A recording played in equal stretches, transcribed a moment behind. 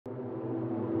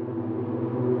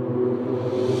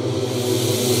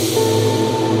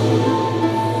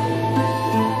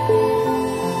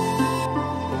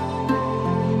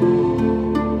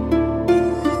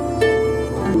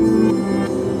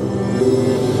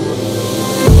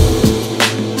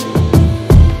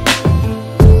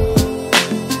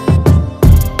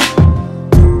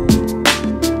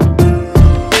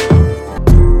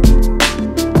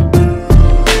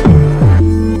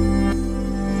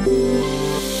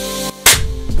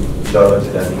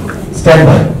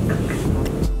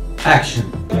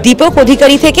দীপক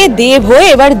অধিকারী থেকে দেব হয়ে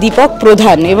এবার দীপক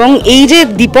প্রধান, এবং এই যে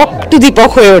দীপক টু দীপক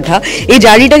হয়ে ওঠা, এই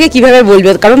জার্নিটাকে কিভাবে বলবে?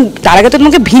 কারণ তার আগে তো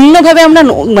তোমাকে ভিন্নভাবে আমরা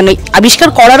মানে আবিষ্কার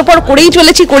করার পর করেই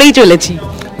চলেছি।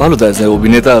 ভালো তাই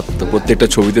অভিনেতা তো প্রত্যেকটা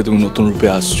ছবিতে তুমি নতুন রূপে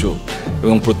আসছো,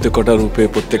 এবং প্রত্যেকটা রূপে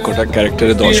প্রত্যেকটা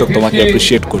ক্যারেক্টারে দর্শক তোমাকে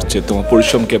অ্যাপ্রিসিয়েট করছে, তোমার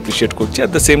পরিশ্রমকে অ্যাপ্রিসিয়েট করছে,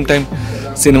 অ্যাট দ্য সেম টাইম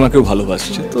সিনেমাকেও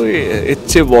ভালোবাসছে। তো এর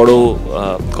চেয়ে বড়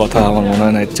কথা আমার মনে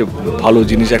হয় না, এর চেয়ে ভালো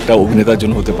জিনিস একটা অভিনেতার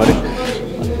জন্য হতে পারে।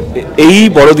 এই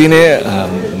বড়দিনে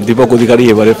দীপক অধিকারী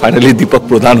এবারে ফাইনালি দীপক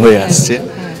প্রধান হয়ে আসছে,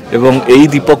 এবং এই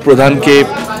দীপক প্রধানকে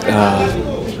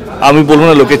আমি বলবো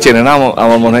না লোকে চেনে না,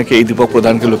 আমার মনে হয় কি এই দীপক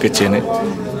প্রধানকে লোকে চেনে,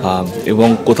 এবং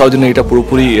কোথাও যেন এটা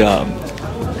পুরোপুরি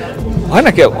হয়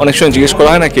না কি, অনেক সময় জিজ্ঞেস করা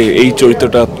হয় না কি এই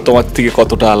চরিত্রটা তোমার থেকে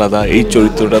কতটা আলাদা, এই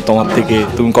চরিত্রটা তোমার থেকে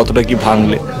তুমি কতটা কি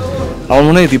ভাঙলে। আমার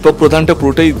মনে হয় দীপক প্রধানটা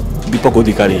পুরোটাই দীপক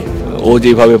অধিকারী। ও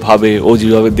যেভাবে ভাবে, ও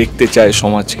যেভাবে দেখতে চায়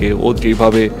সমাজকে, ও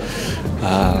যেভাবে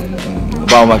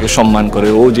বাবা মাকে সম্মান করে,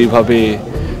 ও যেভাবে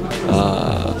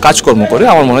কাজকর্ম করে,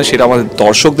 আমার মনে হয় সেটা আমাদের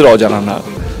দর্শকদের অজানা না।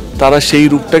 তারা সেই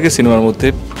রূপটাকে সিনেমার মধ্যে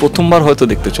প্রথমবার হয়তো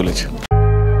দেখতে চলেছে।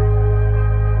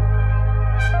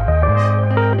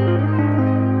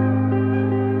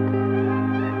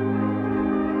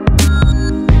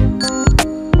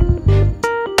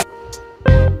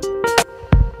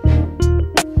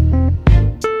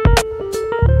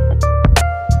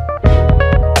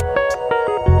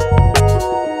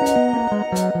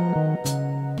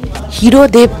 হিরো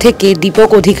দেব থেকে দীপক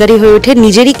অধিকারী হয়ে ওঠে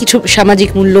নিজেরই কিছু সামাজিক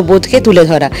মূল্যবোধকে তুলে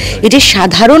ধরা, এই যে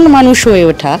সাধারণ মানুষ হয়ে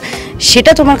ওঠা,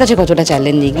 সেটা তোমার কাছে কতটা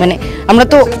চ্যালেঞ্জিং? মানে আমরা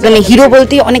তো মানে হিরো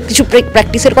বলতে অনেক কিছু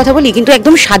প্র্যাকটিসের কথা বলি, কিন্তু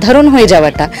একদম সাধারণ হয়ে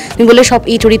যাওয়াটা, তুমি বলে সব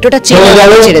এই চরিত্রটা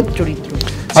ছেড়ে চরিত্র,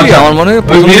 আমার মনে হয়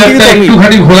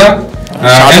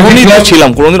সাধারণই ছিলাম,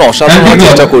 কোনোদিন অসাধারণ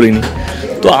চেষ্টা করিনি।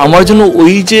 তো আমার জন্য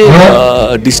ওই যে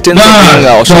ডিস্টেন্স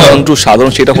অসাধারণ টু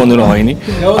সাধারণ সেটা কোনোদিনও হয়নি।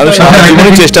 আমি সারা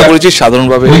জীবনে চেষ্টা করেছি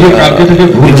সাধারণভাবে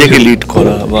নিজেকে লিড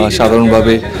করা, বা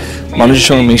সাধারণভাবে মানুষের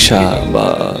সঙ্গে মেশা, বা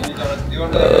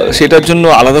সেটার জন্য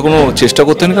আলাদা কোনো চেষ্টা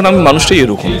করতে নেই, কারণ আমি মানুষটাই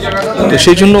এরকম। তো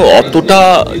সেই জন্য অতটা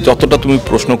যতটা তুমি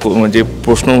যে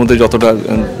প্রশ্নের মধ্যে যতটা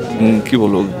কি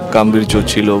বলবো গাম্ভীর্য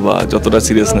ছিল বা যতটা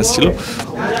সিরিয়াসনেস ছিল,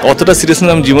 অতটা সিরিয়াসনেস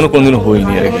আমি জীবনে কোনোদিনও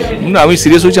হইনি আর কি। আমি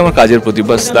সিরিয়াস হয়েছি আমার কাজের প্রতি,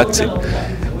 বাস লাগছে।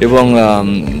 এবং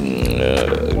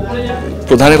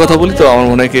প্রধানের কথা বলি তো আমার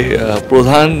মনে হয় কি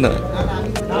প্রধান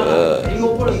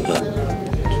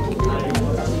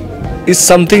ইজ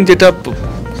সামথিং যেটা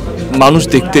মানুষ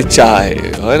দেখতে চায়,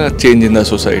 হয় না, change in the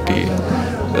society,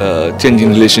 change in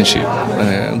relationship,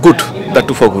 মানে good, that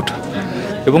two for good.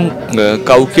 এবং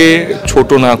কাউকে ছোট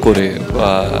না করে, বা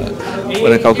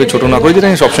মানে কাউকে ছোট না করে, যেটা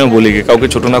আমি সবসময় বলি, কাউকে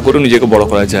ছোট না করে নিজেকে বড়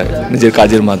করা যায় নিজের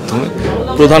কাজের মাধ্যমে।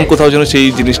 প্রধান কোথাও যেন সেই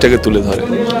জিনিসটাকে তুলে ধরে।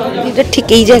 ঠিক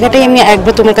এই জায়গাটাই আমি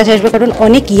একবার তোমার কাছে আসবো, কারণ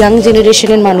অনেক ইয়াং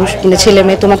জেনারেশনের মানুষ, মানে ছেলে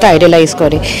মেয়ে তোমাকে আইডালাইজ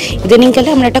করে। ইদানিংকালে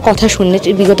আমরা একটা কথা শুনলে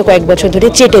বিগত কয়েক বছর ধরে,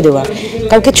 চেটে দেওয়া,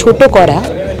 কাউকে ছোট করা,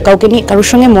 কাউকে নিয়ে কারোর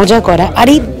সঙ্গে মজা করা, আর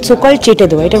এই সোকল চেটে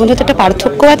দেওয়া, এটার মধ্যে তো একটা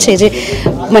পার্থক্য আছে। যে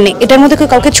মানে এটার মধ্যে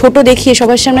কাউকে ছোট দেখিয়ে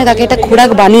সবার সামনে তাকে একটা খোরাক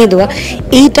বানিয়ে দেওয়া,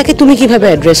 এইটাকে তুমি কিভাবে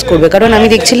অ্যাড্রেস করবে? কারণ আমি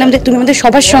দেখছিলাম যে তুমি আমাদের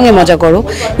সবার সঙ্গে মজা করো,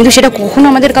 কিন্তু সেটা কখনো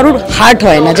আমাদের কারোর হার্ট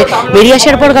হয় না। যে বেরিয়ে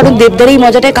আসার পর কারোর দেবদার এই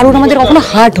মজাটায় কারোর আমাদের কখনো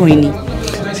হার্ট হয়নি।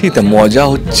 সেটা মজা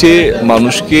হচ্ছে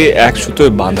মানুষকে এক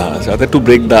সুতোয় বাঁধা, যাতে একটু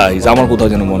ব্রেক দ্য আইস। আমার কোথাও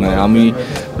যেন মনে হয় আমি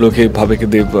লোকে ভাবে কি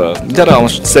দেব, যারা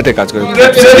আমার সেটে কাজ করে,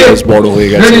 বড় হয়ে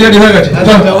গেছে,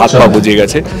 হাত পা বুঝে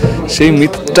গেছে, সেই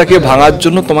মিথটাকে ভাঙার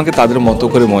জন্য তোমাকে তাদের মতো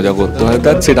করে মজা করতে হয়।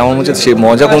 সেটা আমার মনে হচ্ছে সেই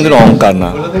মজা কোনোদিন অহংকার না,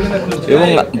 এবং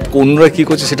অন্যরা কী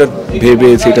করছে সেটা ভেবে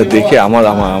সেটা দেখে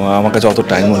আমার কাছে অত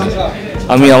টাইমও নেই।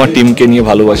 আমি আমার টিমকে নিয়ে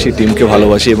ভালোবাসি, টিমকে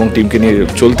ভালোবাসি, এবং টিমকে নিয়ে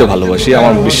চলতে ভালোবাসি।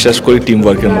 আমার বিশ্বাস করি টিম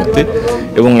ওয়ার্কের মধ্যে,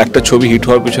 এবং একটা ছবি হিট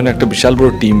হওয়ার পিছনে একটা বিশাল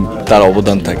বড় টিম তার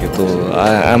অবদান থাকে। তো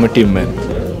I M A team man.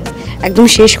 একদম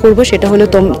শেষ করব, সেটা হলো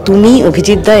তুমি,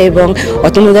 অভিজিৎ দা এবং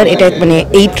অতনুদার এটা মানে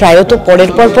এই ট্রায়ও তো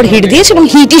পরের পর হিট দিয়েছে, এবং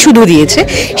হিটই শুধু দিয়েছে।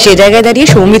 সে জায়গায় দাঁড়িয়ে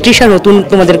সৌমিত্রিষা নতুন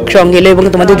তোমাদের সঙ্গে এলো, এবং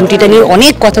তোমাদের জুটিটা নিয়ে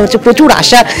অনেক কথা হচ্ছে, প্রচুর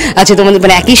আশা আছে তোমাদের,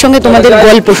 মানে একই সঙ্গে তোমাদের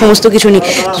গল্প সমস্ত কিছু নিয়ে।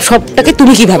 সবটাকে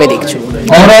তুমি কিভাবে দেখছো?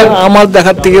 আমার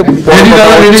দেখার থেকে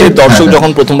দর্শক যখন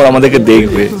প্রথমবার আমাদেরকে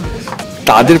দেখবে,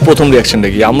 তাদের প্রথম রিয়াকশনটা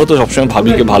কি? আমরা তো সবসময়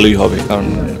ভাবি কি ভালোই হবে, কারণ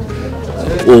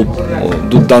ও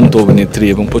দুর্দান্ত অভিনেত্রী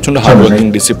এবং প্রচণ্ড হার্ডওয়ার্কিং,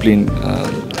 ডিসিপ্লিন,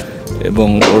 এবং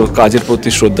ওর কাজের প্রতি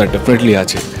শ্রদ্ধা ডেফিনেটলি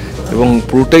আছে। এবং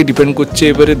পুরোটাই ডিপেন্ড করছে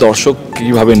এবারে দর্শক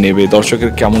কীভাবে নেবে,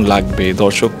 দর্শকের কেমন লাগবে,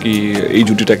 দর্শক কি এই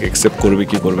জুটিটাকে অ্যাকসেপ্ট করবে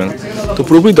কি করবে না। তো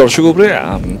পুরোপুরি দর্শকের উপরে।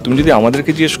 তুমি যদি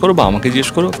আমাদেরকে জিজ্ঞেস করো বা আমাকে জিজ্ঞেস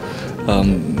করো,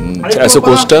 as a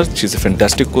coaster she is a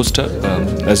fantastic coaster.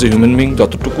 As a human being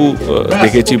যতটুকু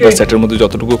দেখেছি বা সেটের মধ্যে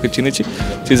যতটুকু ওকে চিনেছি,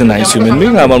 she is a nice human being.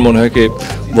 আমার মনে হয় কি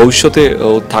ভবিষ্যতে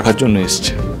ও থাকার জন্য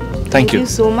এসছে। Thank you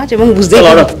so much. এবং বুঝতেই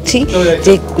পারছি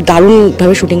যে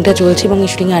দারুণভাবে শুটিংটা চলছে এবং এই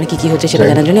শুটিংয়ে আর কি কি হচ্ছে সেটা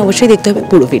জানার জন্য অবশ্যই দেখতে হবে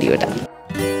পুরো ভিডিওটা।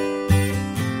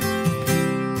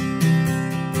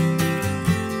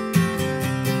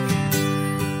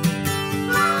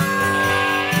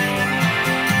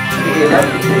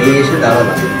 এসে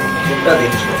দাঁড়ালাম কোনটা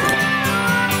দেখছো?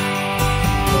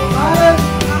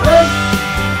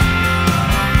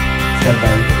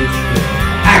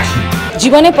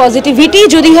 জীবনে পজিটিভিটি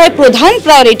যদি হয় প্রধান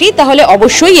প্রায়োরিটি তাহলে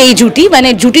অবশ্যই এই জুটি, মানে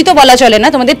জুটি তো বলা চলে না,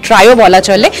 তোমাদের ট্রাইও বলা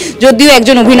চলে, যদিও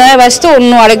একজন অভিনয়ে ব্যস্ত,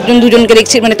 অন্য আরেকজন দুজনকে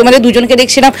দেখছি, মানে তোমাদের দুজনকে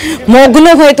দেখছিলাম মগ্ন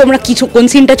হয়ে তোমরা কিছু কোন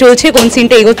সিনটা চলছে, কোন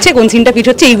সিনটা এগোচ্ছে, কোন সিনটা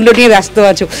পিছোচ্ছে এইগুলো নিয়ে ব্যস্ত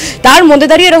আছো। তার মধ্যে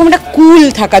দাঁড়িয়ে এরকম একটা কুল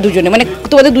থাকা দুজনে, মানে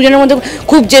তোমাদের দুজনের মধ্যে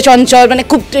খুব যে চঞ্চল, মানে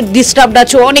খুব ডিস্টার্বড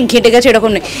আছো, অনেক ঘেঁটে গেছে এরকম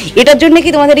নয়। এটার জন্য কি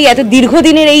তোমাদের এই এত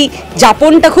দীর্ঘদিনের এই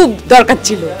যাপনটা খুব দরকার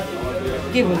ছিল?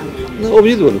 কি বলবো,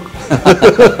 অভিজিৎ বলুক।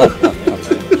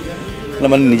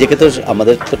 মানে নিজেকে তো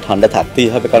আমাদের তো ঠান্ডা থাকতেই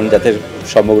হবে, কারণ যাতে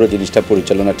সমগ্র জিনিসটা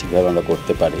পরিচালনা ঠিকভাবে আমরা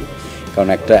করতে পারি। কারণ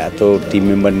একটা এত টিম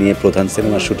মেম্বার নিয়ে প্রধান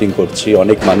সিনেমার শুটিং করছি,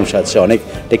 অনেক মানুষ আছে, অনেক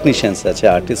টেকনিশিয়ানস আছে,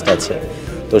 আর্টিস্ট আছে,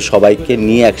 তো সবাইকে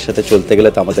নিয়ে একসাথে চলতে গেলে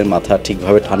তো আমাদের মাথা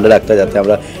ঠিকভাবে ঠান্ডা রাখতে হয়, যাতে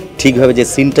আমরা ঠিকভাবে যে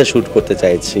সিনটা শ্যুট করতে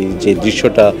চাইছি, যে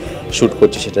দৃশ্যটা শ্যুট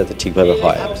করছি সেটা যাতে ঠিকভাবে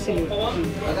হয়।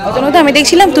 প্রথমত আমি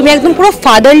দেখছিলাম তুমি একদম পুরো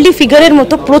ফাদারলি ফিগারের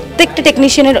মতো প্রত্যেকটা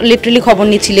টেকনিশিয়ানের লিটারালি খবর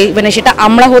নিচ্ছিলে, মানে সেটা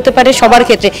আমরা হতে পারে সবার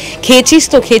ক্ষেত্রে, খেয়েছিস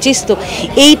তো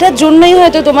এইটার জন্যই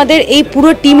হয়তো তোমাদের এই পুরো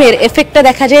টিমের এফেক্টটা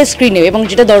দেখা যায় স্ক্রিনে এবং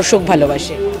যেটা দর্শক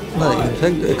ভালোবাসে। না,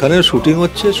 ইনফ্যাক্ট এখানে শুটিং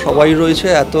হচ্ছে, সবাই রয়েছে,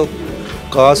 এত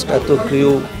কাস্ট, এত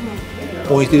ক্রিউ,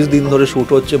 35 দিন ধরে শ্যুট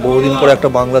হচ্ছে, বহুদিন পরে একটা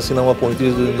বাংলা সিনেমা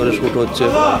 35 দিন ধরে শ্যুট হচ্ছে।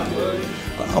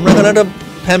 আমরা এখানে একটা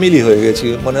ফ্যামিলি হয়ে গেছি,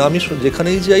 মানে আমি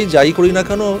যেখানেই যাই করি না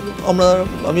কেন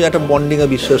আমি একটা বন্ডিংয়ে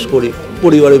বিশ্বাস করি,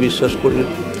 পরিবারে বিশ্বাস করি,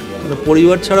 মানে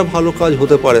পরিবার ছাড়া ভালো কাজ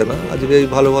হতে পারে না। আজকে এই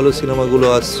ভালো ভালো সিনেমাগুলো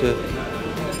আসছে,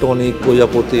 টনিক,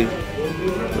 প্রজাপতি,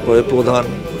 তারপরে প্রধান,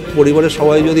 পরিবারের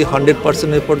সবাই যদি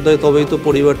 100% এফোর্ট দেয় তবেই তো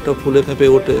পরিবারটা ফুলে ফেঁপে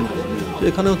ওঠে।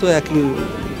 এখানেও তো একই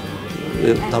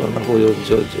ধারণা হয়ে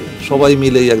হচ্ছে, সবাই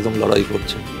মিলেই একদম লড়াই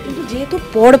করছে। কিন্তু যেহেতু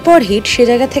পরপর হিট, সে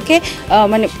জায়গা থেকে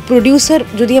মানে প্রডিউসার,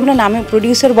 যদি আমরা নামে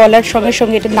প্রডিউসার বলার সঙ্গে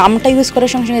সঙ্গে এটা নামটা ইউজ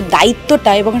করার সঙ্গে সঙ্গে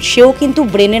দায়িত্বটা, এবং সেও কিন্তু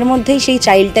ব্রেনের মধ্যেই সেই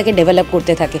চাইল্ডটাকে ডেভেলপ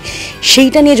করতে থাকে,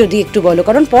 সেইটা নিয়ে যদি একটু বলো।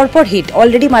 কারণ পরপর হিট,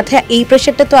 অলরেডি মাথায় এই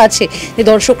প্রেশারটা তো আছে যে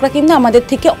দর্শকরা কিন্তু আমাদের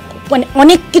থেকে মানে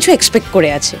অনেক কিছু এক্সপেক্ট করে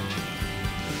আছে।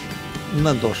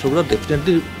 না, দর্শকরা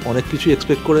ডেফিনেটলি অনেক কিছু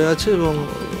এক্সপেক্ট করে আছে এবং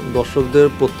দর্শকদের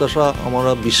প্রত্যাশা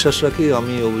আমরা বিশ্বাস রাখি,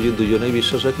 আমি অভিজিৎ দুজনেই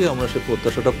বিশ্বাস রাখি আমরা সেই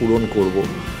প্রত্যাশাটা পূরণ করব।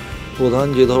 প্রধান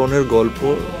যে ধরনের গল্প,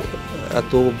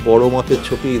 এত বড় মাপের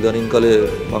ছবি ইদানিংকালে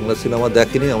বাংলা সিনেমা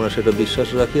দেখেনি, আমরা সেটা বিশ্বাস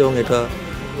রাখি এবং এটা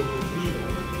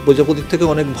প্রজাপতির থেকে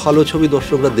অনেক ভালো ছবি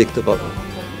দর্শকরা দেখতে পাবে।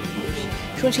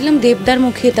 শুনছিলাম দেবদার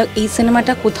মুখে এই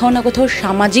সিনেমাটা কোথাও না কোথাও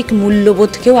সামাজিক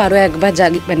মূল্যবোধকেও আরও একবার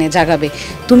জাগাবে,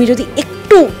 তুমি যদি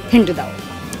একটু হিন্ট দাও।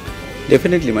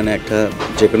 ডেফিনেটলি, মানে একটা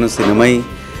যে কোনো সিনেমাই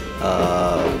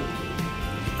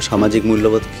সামাজিক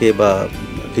মূল্যবোধকে বা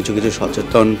কিছু কিছু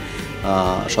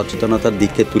সচেতনতার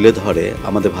দিককে তুলে ধরে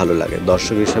আমাদের ভালো লাগে।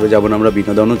 দর্শক হিসাবে যেমন আমরা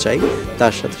বিনোদনও চাই,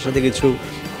 তার সাথে সাথে কিছু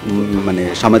মানে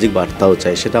সামাজিক বার্তাও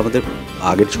চাই। সেটা আমাদের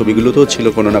আগের ছবিগুলোতেও ছিল,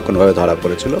 কোনো না কোনোভাবে ধরা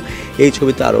পড়েছিল, এই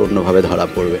ছবিতে আরও অন্যভাবে ধরা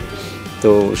পড়বে। তো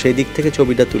সেই দিক থেকে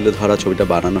ছবিটা তুলে ধরা, ছবিটা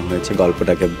বানানো হয়েছে,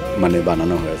 গল্পটাকে মানে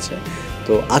বানানো হয়েছে।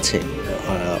 তো আছে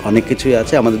অনেক কিছুই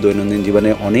আছে, আমাদের দৈনন্দিন জীবনে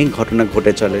অনেক ঘটনা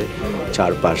ঘটে চলে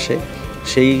চারপাশে,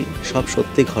 সেই সব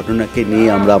সত্যি ঘটনাকে নিয়ে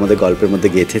আমরা আমাদের গল্পের মধ্যে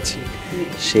গেঁথেছি।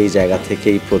 সেই জায়গা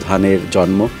থেকেই প্রধানের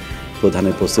জন্ম,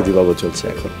 প্রধানের প্রস্তুতি পর্ব চলছে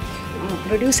এখন।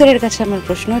 প্রডিউসারের কাছে আমার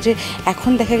প্রশ্ন, যে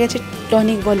এখন দেখা গেছে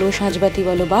টনিক বলো, সাঁঝবাতি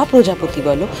বলো বা প্রজাপতি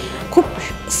বলো, খুব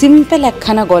সিম্পল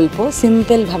একখানা গল্প,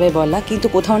 সিম্পলভাবে বলা, কিন্তু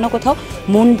কোথাও না কোথাও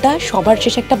মনটা সবার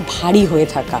শেষে একটা ভারী হয়ে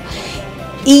থাকা,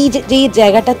 এই যে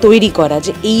জায়গাটা তৈরি করা,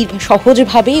 যে এই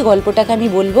সহজভাবেই গল্পটাকে আমি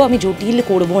বলবো, আমি জটিল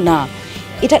করব না,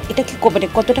 এটা কি মানে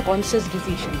কতটা কনসিয়াস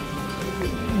ডিসিশন?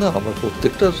 না, আমার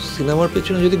প্রত্যেকটা সিনেমার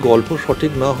পেছনে যদি গল্প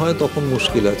সঠিক না হয় তখন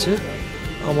মুশকিল আছে।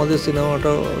 আমাদের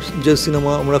সিনেমাটা, যে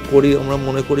সিনেমা আমরা করি, আমরা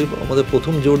মনে করি আমাদের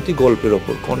প্রথম জোর দিই গল্পের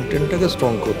ওপর, কন্টেন্টটাকে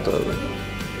স্ট্রং করতে হবে,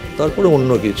 তারপরে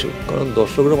অন্য কিছু। কারণ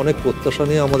দর্শকরা অনেক প্রত্যাশা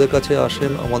নিয়ে আমাদের কাছে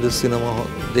আসেন, আমাদের সিনেমা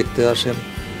দেখতে আসেন।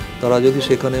 তারা যদি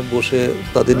সেখানে বসে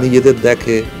তাদের নিজেদের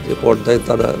দেখে যে পর্দায়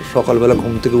তারা সকালবেলা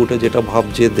ঘুম থেকে উঠে যেটা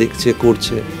ভাবছে, দেখছে,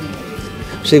 করছে,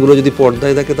 সেগুলো যদি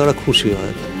পর্দায় দেখে তারা খুশি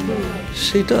হয়,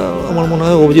 সেইটা আমার মনে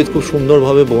হয় অভিজিৎ খুব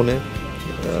সুন্দরভাবে বনে।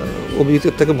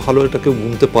 অভিজিতের থেকে ভালো এটা কেউ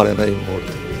বুনতে পারে না এই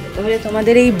মুহূর্তে। তাহলে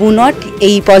তোমাদের এই বুনট,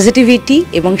 এই পজিটিভিটি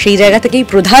এবং সেই জায়গা থেকেই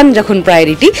প্রধান যখন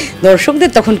প্রায়োরিটি,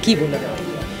 দর্শকদের তখন কি বলবো?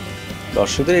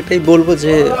 দর্শকদের এটাই বলবো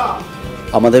যে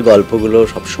আমাদের গল্পগুলো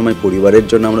সবসময় পরিবারের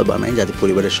জন্য আমরা বানাই, যাতে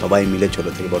পরিবারের সবাই মিলে, ছোটো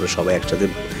থেকে বড় সবাই একসাথে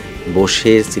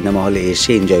বসে সিনেমা হলে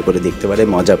এসে এনজয় করে দেখতে পারে,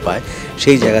 মজা পায়,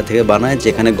 সেই জায়গা থেকে বানায়,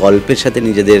 যেখানে গল্পের সাথে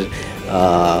নিজেদের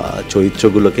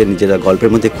চরিত্রগুলোকে নিজেরা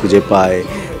গল্পের মধ্যে খুঁজে পায়,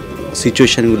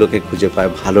 সিচুয়েশানগুলোকে খুঁজে পায়,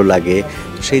 ভালো লাগে।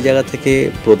 তো সেই জায়গা থেকে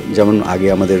যেমন আগে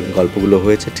আমাদের গল্পগুলো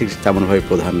হয়েছে ঠিক তেমনভাবে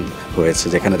প্রধান হয়েছে,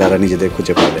 যেখানে তারা নিজেদের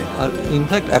খুঁজে পাবে। আর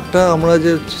ইনফ্যাক্ট একটা আমরা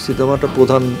যে সিনেমাটা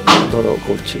প্রধান ধরো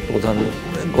করছি, প্রধান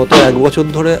গত 1 বছর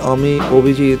ধরে আমি,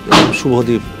 অভিজিৎ এবং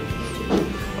শুভদীপ,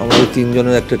 আমাদের 3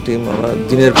 জনের একটা টিম, আমরা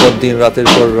দিনের পর দিন রাতের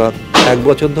পর রাত 1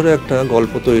 বছর ধরে একটা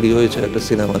গল্প তৈরি হয়েছে একটা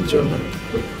সিনেমার জন্য।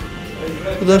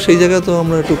 সুতরাং সেই জায়গায় তো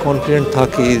আমরা একটু কনফিডেন্ট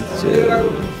থাকি যে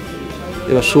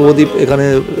এবার শুভদীপ এখানে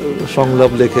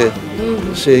সংলাপ লেখে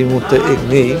সেই মুহূর্তে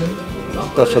নেই,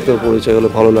 তার সাথেও পরিচয় হলে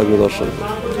ভালো লাগবে দর্শকদের।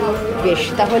 বেশ,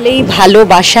 তাহলে এই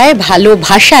ভালোবাসায়,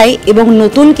 ভালোভাষায় এবং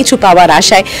নতুন কিছু পাওয়ার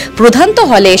আশায় প্রধান তো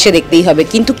হলে এসে দেখতেই হবে,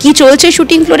 কিন্তু কি চলছে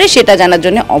শুটিং ফ্লোরে সেটা জানার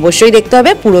জন্য অবশ্যই দেখতে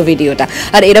হবে পুরো ভিডিওটা।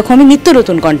 আর এরকমই নিত্য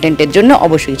নতুন কন্টেন্টের জন্য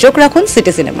অবশ্যই চোখ রাখুন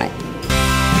সিটি সিনেমায়।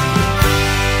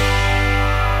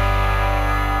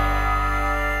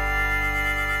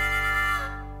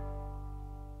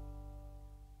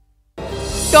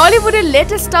 টলিউডের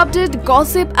latest update,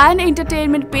 gossip and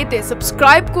entertainment পেতে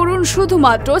সাবস্ক্রাইব করুন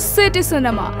শুধুমাত্র সিটি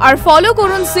সিনেমা, আর ফলো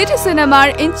করুন সিটি সিনেমার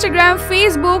Instagram,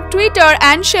 Facebook, Twitter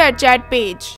and share chat page.